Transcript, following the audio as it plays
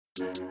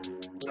Alright,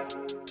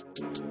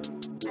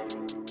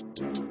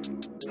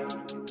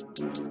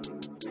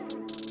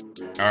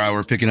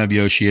 we're picking up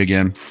Yoshi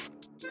again.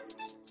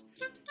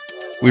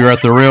 We were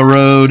at the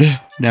railroad.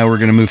 Now we're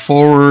going to move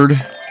forward.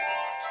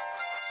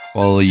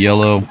 Follow the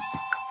yellow.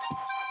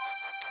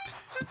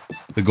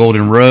 The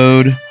golden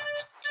road.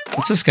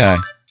 What's this guy?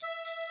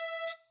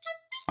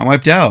 I'm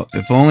wiped out.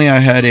 If only I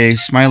had a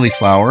smiley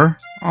flower.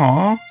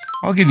 Aw,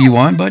 I'll give you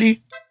one,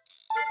 buddy.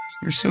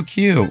 You're so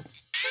cute.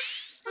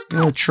 Look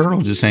at the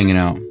turtle just hanging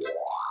out.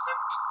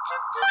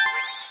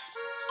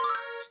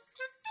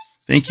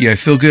 Thank you. I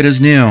feel good as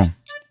new.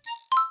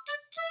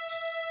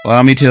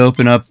 Allow me to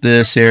open up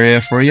this area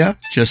for you.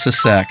 Just a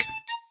sec.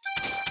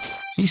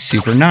 He's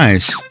super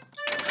nice.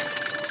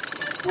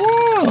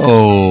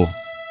 Whoa.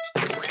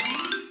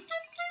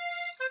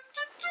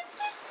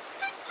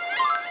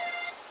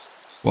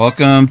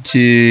 Welcome to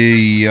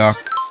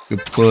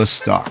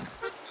Yarkapustok.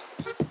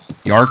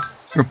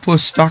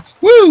 Yarkapustok.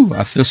 Woo!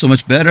 I feel so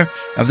much better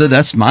after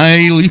that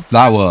smiley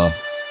flower.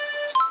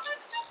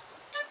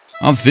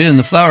 I'm Finn,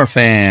 the flower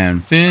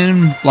fan. Finn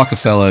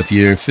Blockafella, if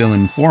you're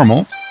feeling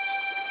formal.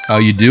 How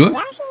you doing?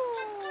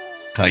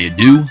 How you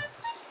do?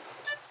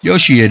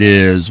 Yoshi it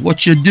is.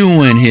 What you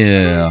doing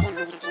here?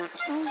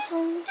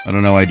 I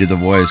don't know why I did the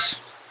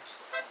voice.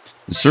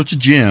 In search of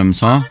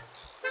gems, huh?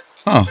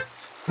 Huh.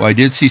 Well, I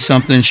did see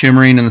something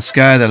shimmering in the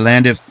sky that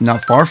landed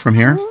not far from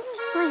here.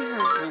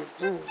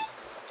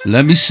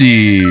 Let me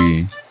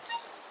see.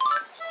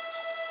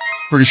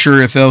 Pretty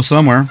sure it fell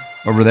somewhere.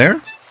 Over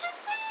there?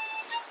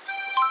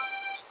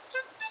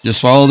 Just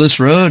follow this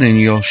road and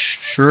you'll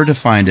sure to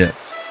find it.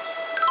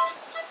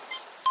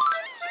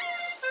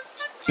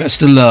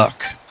 Best of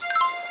luck.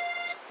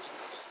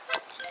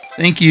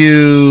 Thank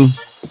you.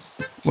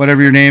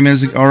 Whatever your name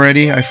is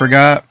already, I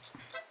forgot.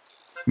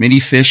 Many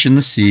fish in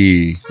the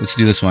sea. Let's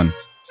do this one.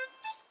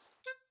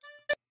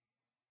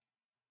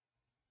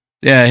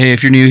 Yeah, hey,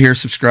 if you're new here,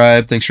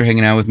 subscribe. Thanks for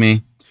hanging out with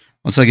me.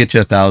 Once I get to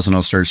 1,000,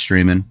 I'll start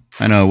streaming.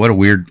 I know, what a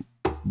weird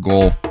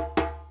goal.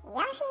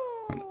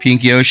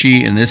 Pink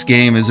Yoshi in this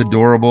game is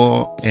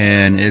adorable,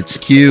 and it's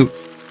cute.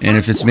 And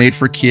if it's made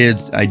for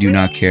kids, I do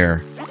not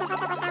care.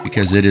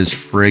 Because it is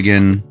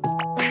friggin'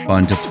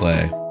 fun to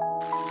play.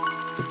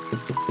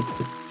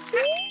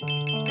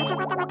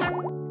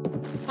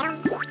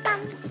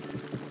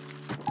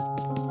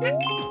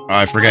 Oh,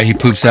 I forgot he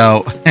poops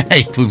out.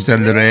 He poops out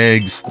little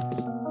eggs.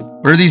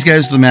 Where are these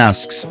guys with the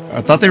masks?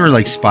 I thought they were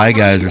like spy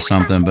guys or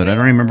something, but I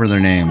don't remember their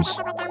names.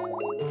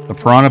 The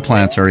piranha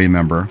plants I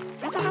remember.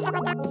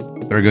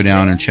 Better go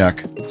down and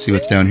check. See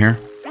what's down here.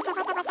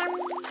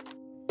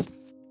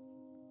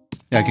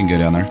 Yeah, I can go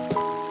down there.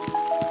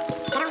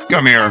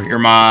 Come here, you're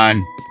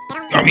mine.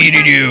 I'm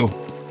eating you.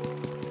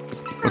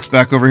 What's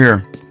back over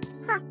here?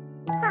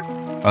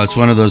 Oh, it's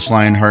one of those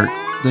flying heart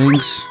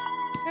things.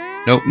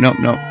 Nope, nope,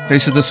 nope.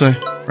 Face it this way.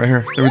 Right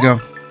here. There we go.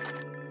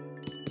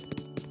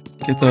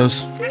 Get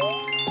those.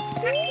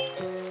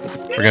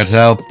 Forgot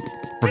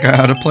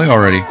how to play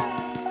already.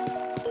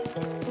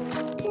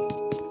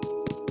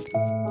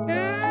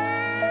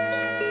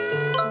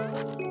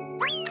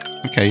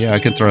 Okay, yeah, I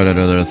can throw it at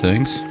other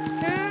things.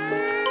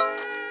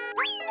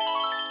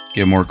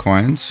 Get more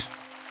coins.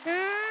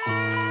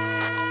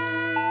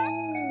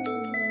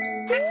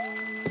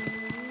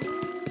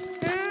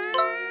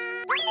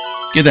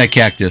 Get that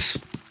cactus.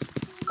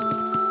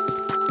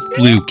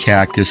 Blue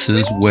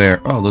cactuses where?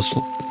 Oh, those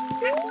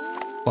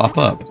flop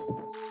up.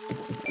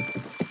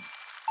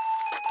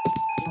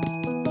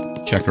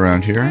 Check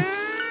around here.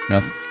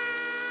 Nothing.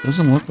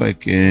 Doesn't look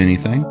like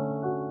anything.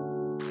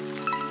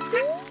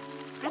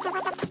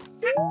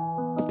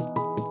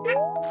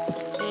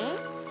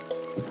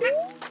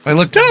 I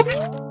looked up!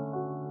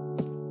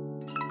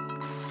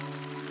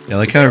 Yeah, I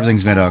like how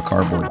everything's made out of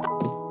cardboard.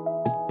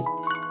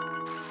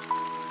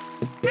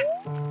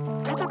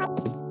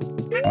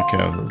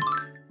 Okay,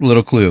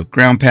 little clue.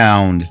 Ground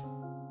pound.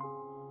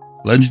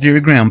 Legendary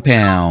ground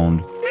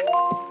pound.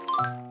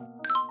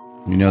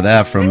 You know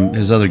that from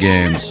his other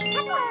games.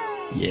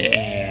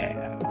 Yeah.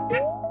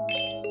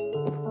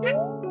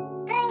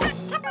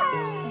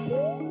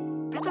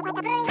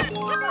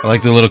 I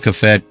like the little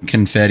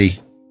confetti.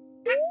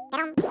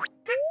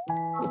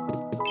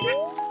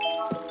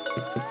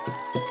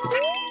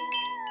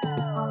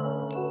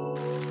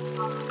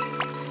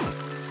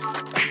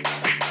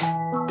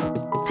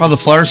 Oh, the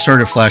flowers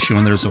started flashing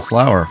when there's a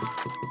flower.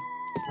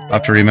 I'll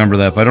have to remember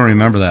that if I don't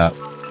remember that.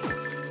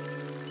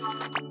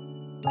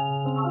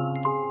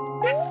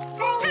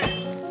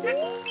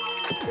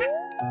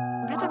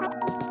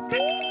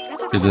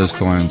 Get those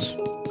coins.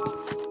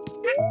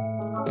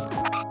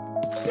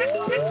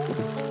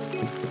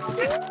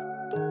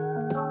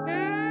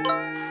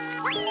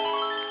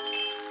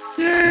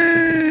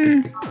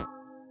 Yay!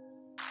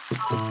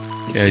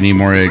 Okay, I need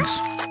more eggs.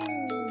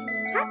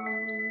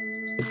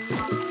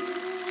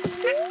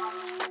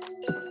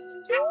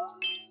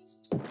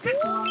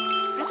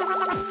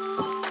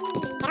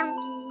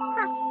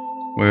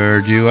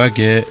 Where do I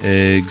get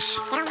eggs?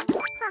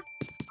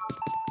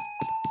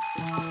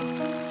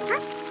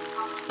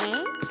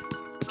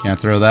 Can't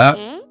throw that.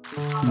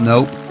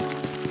 Nope.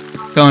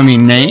 Telling me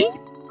nay?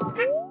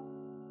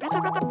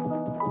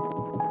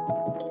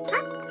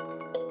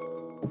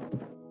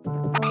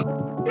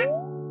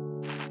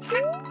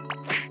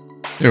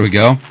 There we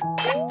go.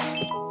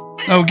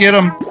 Oh, get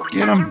him!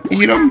 Get him!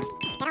 Eat him!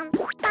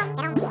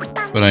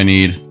 What I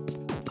need.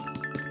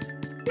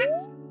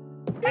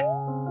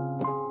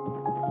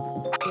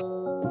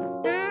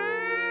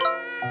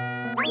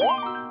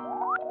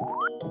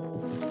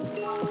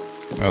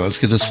 Alright, let's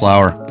get this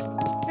flower.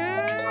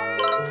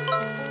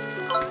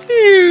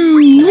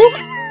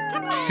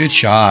 Good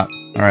shot.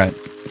 Alright.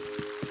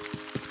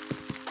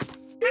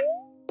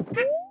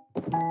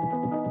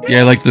 Yeah,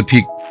 I like the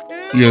peak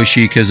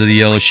Yoshi because of the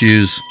yellow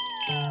shoes.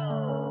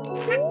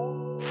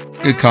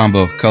 Good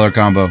combo. Color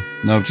combo.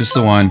 Nope, just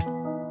the one.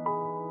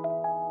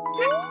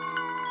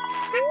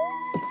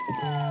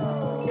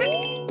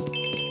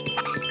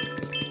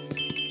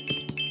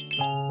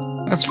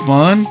 That's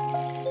fun.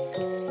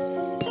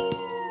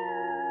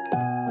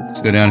 Let's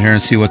go down here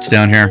and see what's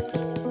down here.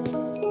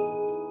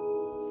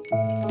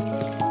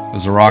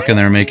 There's a rock in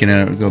there making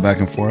it go back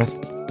and forth.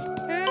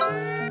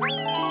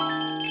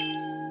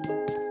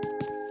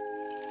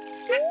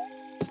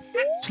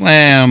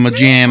 Slam a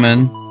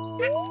jammin'.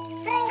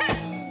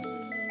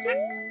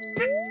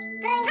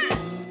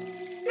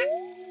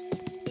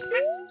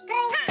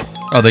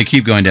 Oh, they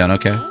keep going down.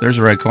 Okay, there's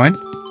a red coin.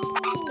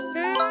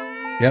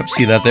 Yep,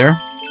 see that there?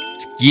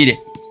 Let's get it.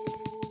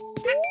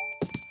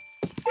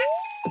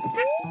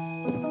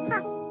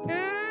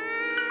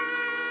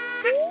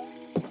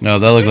 No,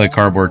 that looked like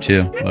cardboard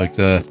too. Like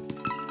the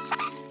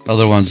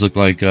other ones look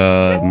like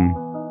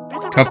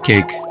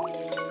cupcake.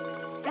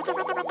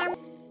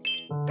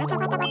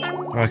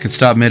 Oh, I could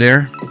stop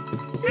midair.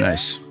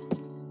 Nice.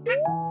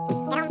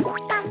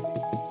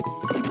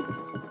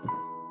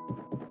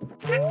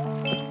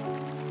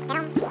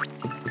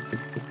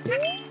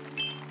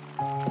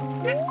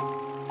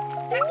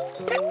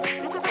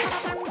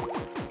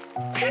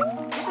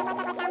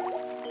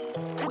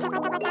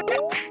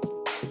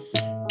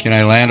 Can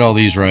I land all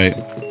these right?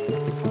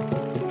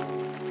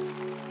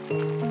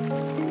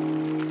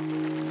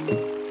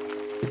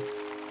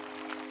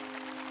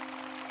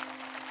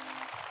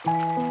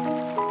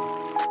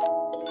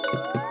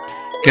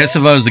 Guess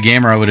if I was the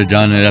gamer, I would have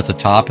done it at the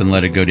top and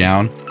let it go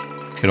down.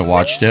 Could have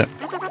watched it.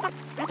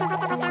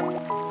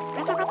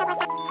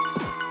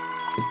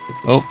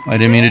 Oh, I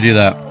didn't mean to do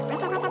that.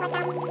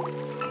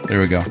 There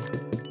we go.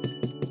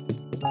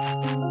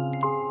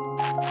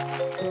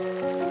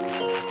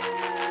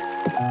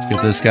 Let's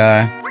get this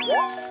guy.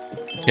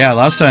 Yeah,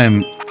 last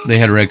time they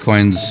had red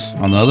coins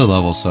on the other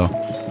level, so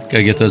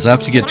gotta get those. I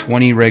have to get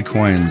 20 red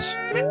coins.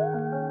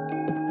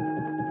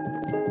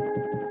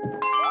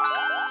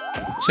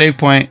 Save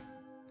point.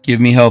 Give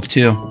me health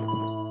too.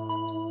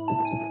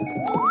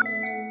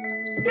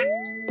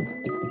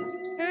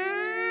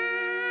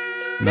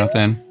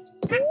 Nothing.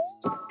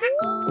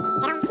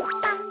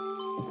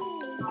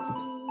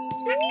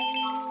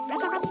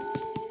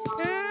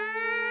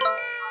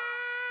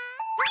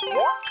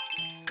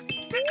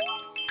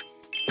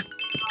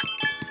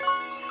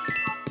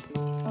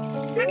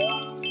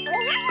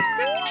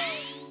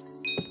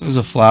 There's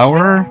a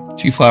flower.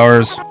 2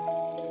 flowers.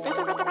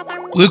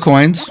 Blue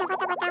coins.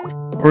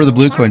 Or the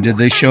blue coin, did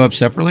they show up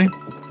separately?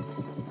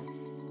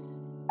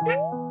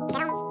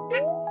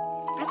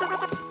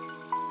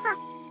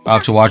 I'll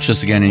have to watch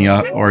this again, and you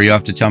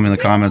have to tell me in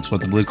the comments what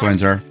the blue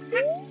coins are,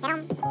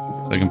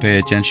 so I can pay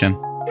attention.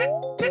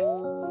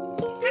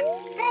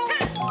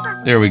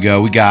 There we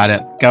go, we got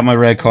it. Got my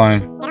red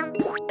coin.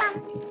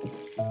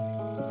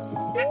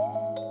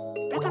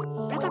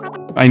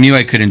 I knew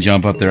I couldn't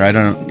jump up there. I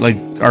don't, like,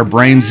 our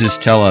brains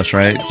just tell us,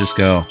 right? Just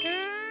go,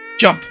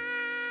 jump.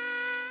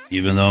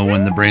 Even though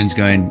when the brain's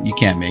going, you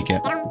can't make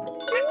it.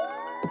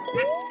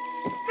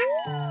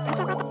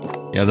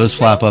 Yeah, those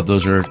flap up.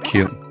 Those are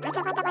cute.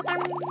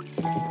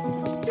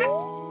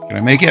 Can I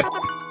make it?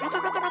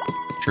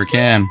 Sure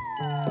can.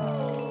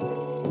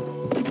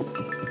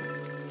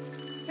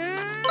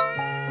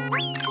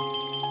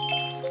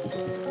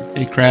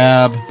 Hey,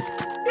 crab.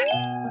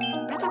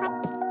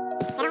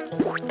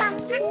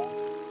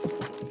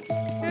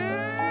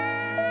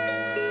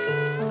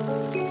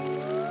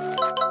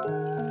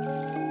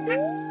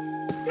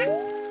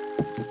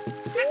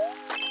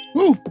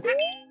 Woo!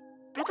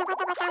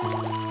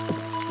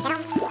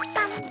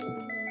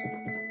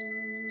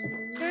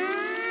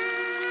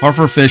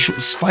 Pufferfish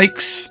with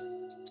spikes.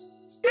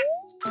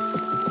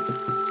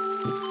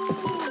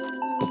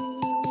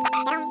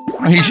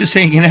 Oh, he's just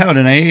hanging out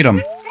and I ate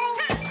him.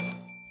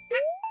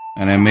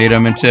 And I made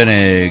him into an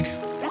egg.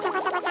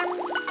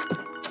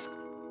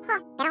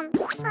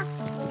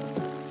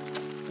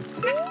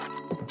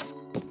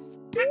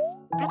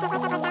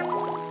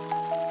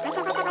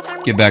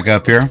 Get back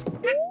up here.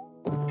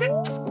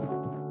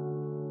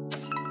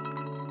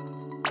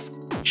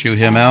 Chew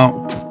him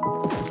out.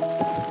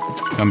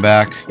 Come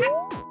back.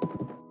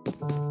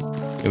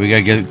 Okay, we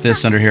gotta get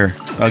this under here.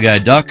 Oh, I got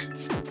a duck.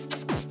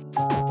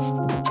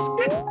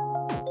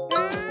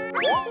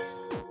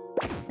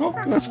 Oh,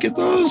 let's get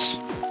those.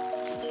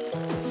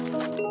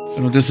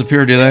 They don't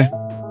disappear, do they?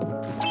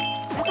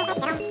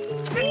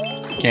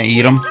 Can't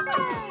eat them.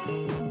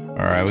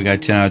 Alright, we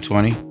got 10 out of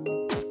 20.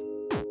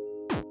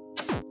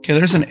 Okay,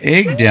 there's an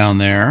egg down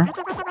there.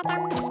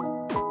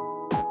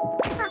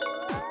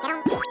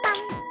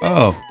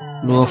 Oh,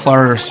 the little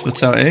flower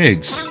spits out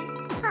eggs.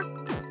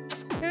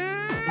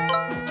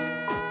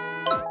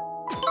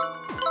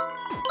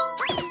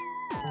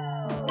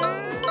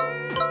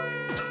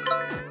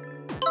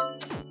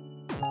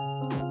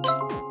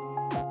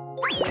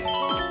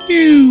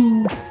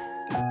 Phew.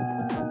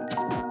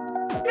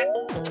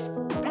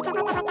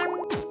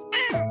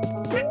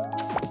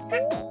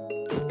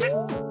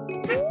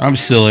 I'm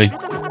silly.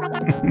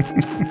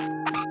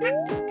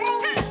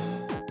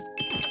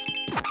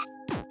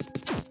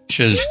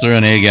 Should've just threw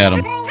an egg at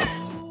him.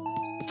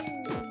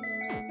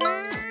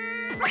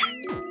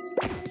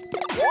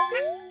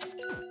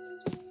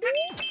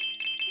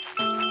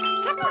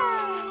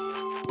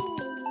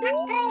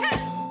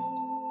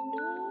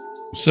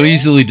 So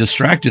easily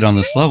distracted on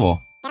this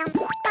level.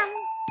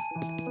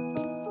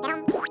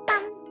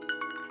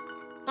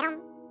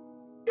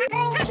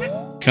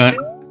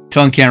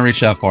 Tongue can't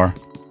reach that far.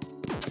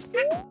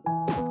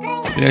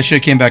 Yeah, I should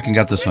have came back and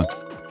got this one.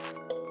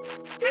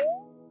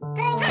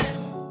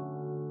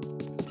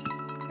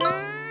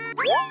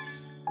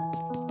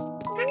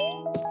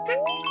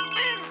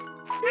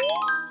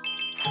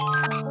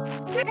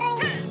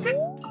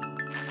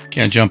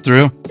 Can't jump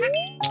through.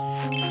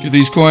 Get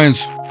these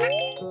coins.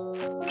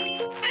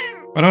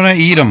 Why don't I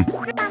eat them?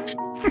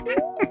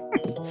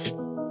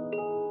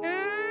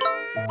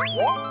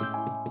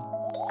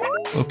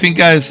 Little pink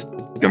guys,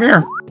 come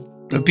here.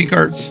 The pink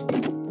hearts.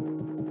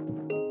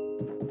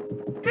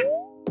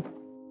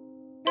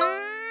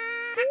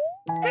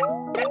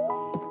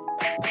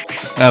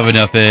 I have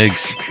enough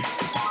eggs.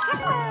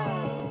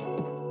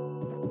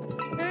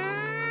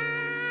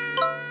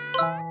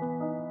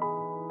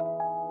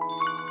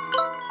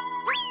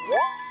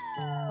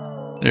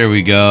 There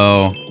we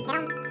go.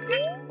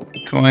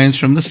 Coins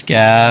from the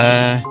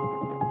sky.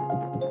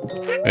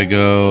 I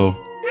go.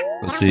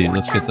 Let's see.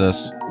 Let's get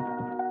this.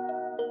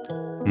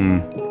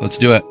 Let's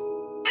do it.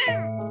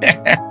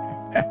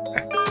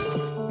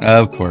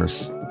 Of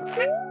course.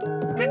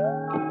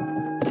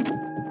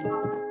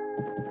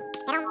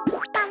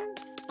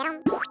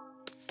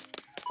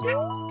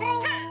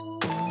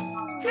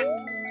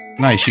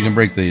 Nice, you can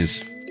break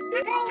these.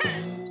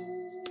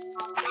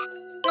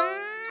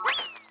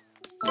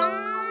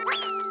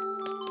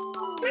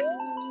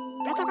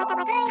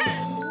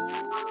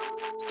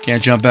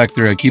 Can't jump back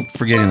through. I keep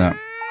forgetting that.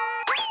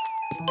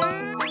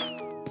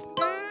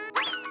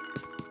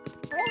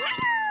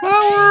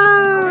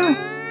 Flower!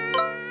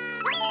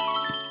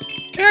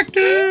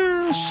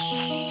 Cactus!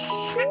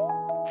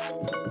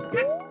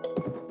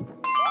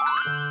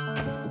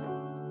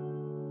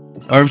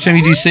 Oh, every time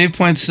you do save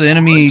points, the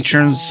enemy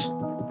turns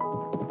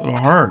little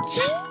hearts.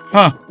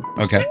 Huh.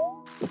 Okay.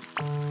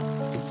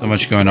 So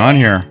much going on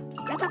here.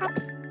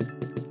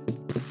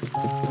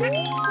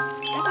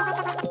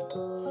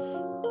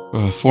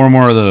 Four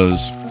more of those.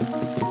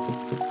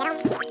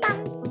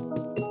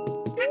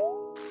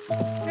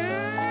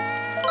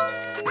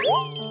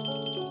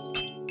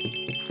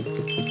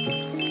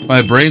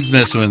 My brain's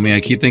messing with me.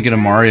 I keep thinking of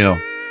Mario.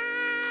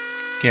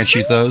 Can't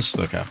shoot those?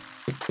 Okay.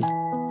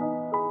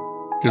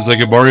 Because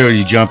like in Mario,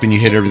 you jump and you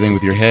hit everything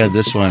with your head.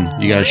 This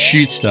one, you gotta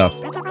shoot stuff.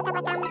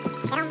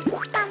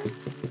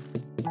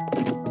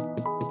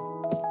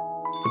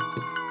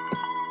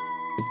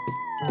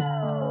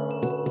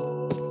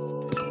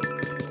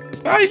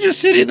 Why are you just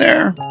sitting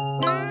there?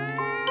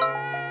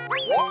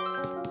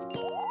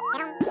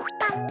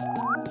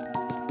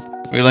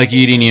 We like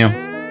eating you.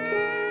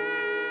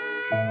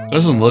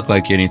 Doesn't look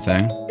like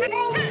anything.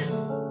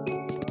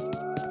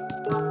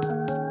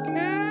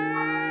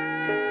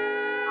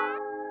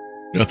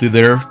 Nothing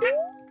there.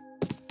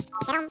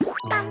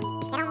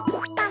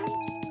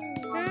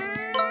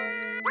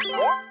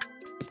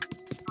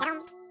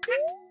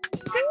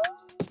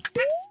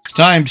 It's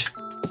timed.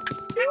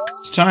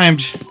 It's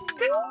timed.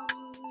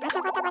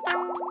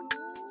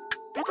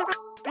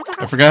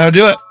 I forgot how to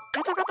do it.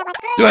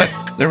 Do it.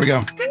 There we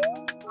go.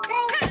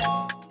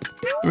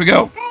 Here we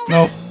go.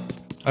 Nope.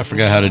 I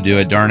forgot how to do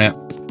it. Darn it.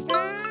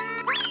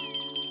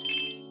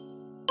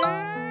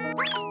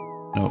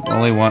 Nope.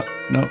 Only one.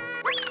 Nope.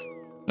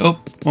 Nope.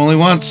 Only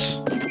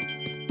once.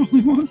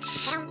 Only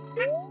once.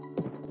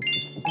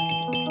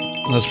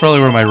 That's probably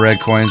where my red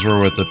coins were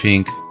with the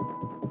pink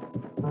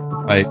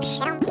pipes.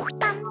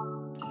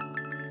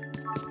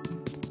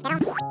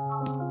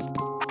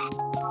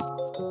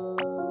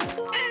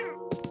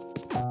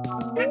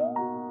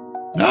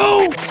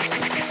 No!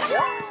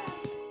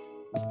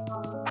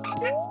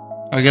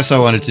 I guess I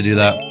wanted to do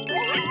that.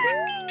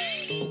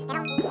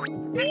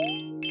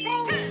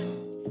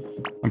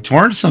 I'm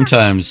torn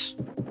sometimes.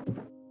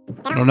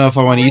 I don't know if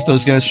I want to eat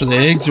those guys for the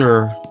eggs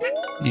or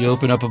you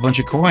open up a bunch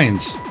of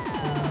coins.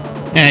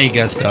 Yeah, you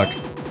got stuck.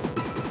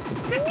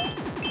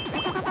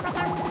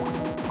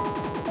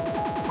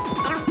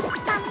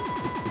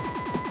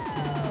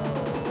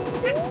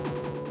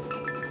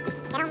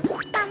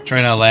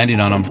 Try not landing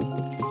on them.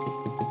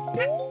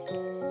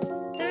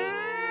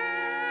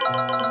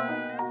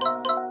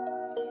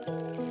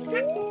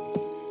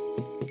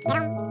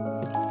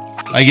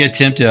 I get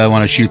tempted. I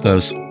want to shoot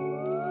those.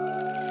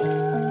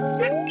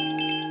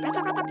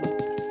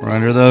 We're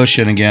under the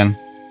ocean again.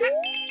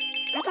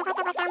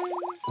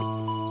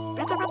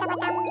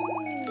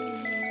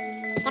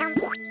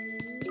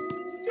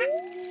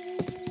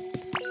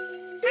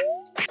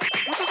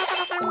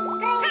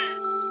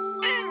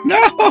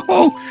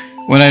 No!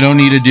 When I don't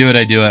need to do it,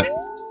 I do it.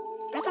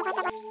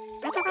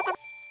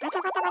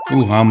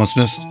 Ooh, I almost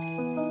missed.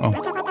 Oh,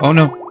 oh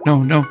no,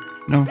 no, no,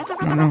 no,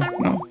 no, no, no,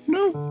 no, no, no,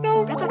 no,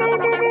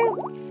 no.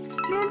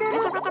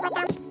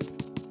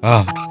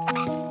 Oh.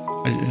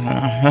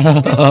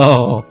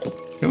 Oh,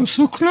 it was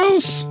so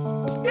close.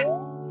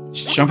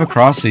 Just jump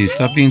across these.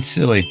 Stop being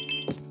silly.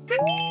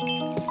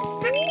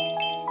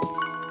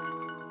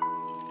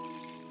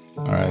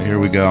 All right, here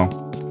we go.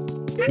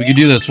 We can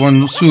do this.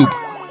 One swoop.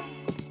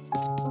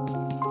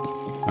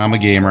 I'm a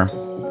gamer.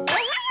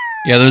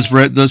 Yeah,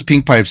 those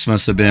pink pipes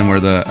must have been where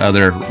the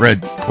other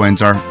red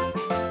coins are.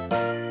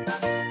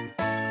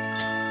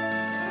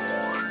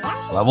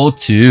 Level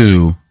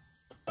 2.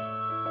 All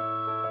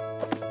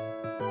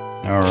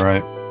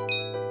right.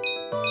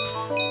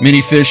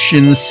 Mini fish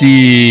in the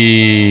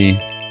sea.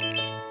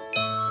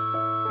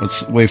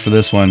 Let's wait for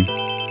this one.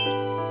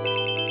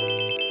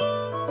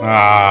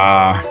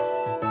 Ah.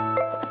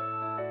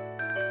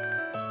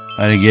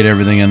 I didn't get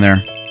everything in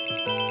there.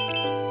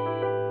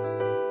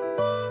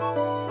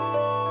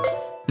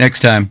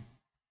 Next time.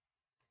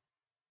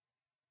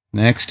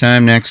 Next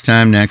time, next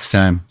time, next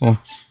time. Well,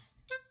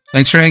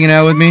 thanks for hanging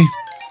out with me.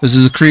 This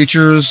is the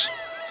Creatures.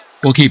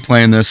 We'll keep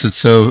playing this. It's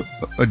so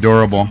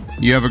adorable.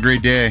 You have a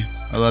great day.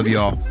 I love you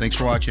all. Thanks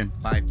for watching.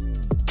 Bye.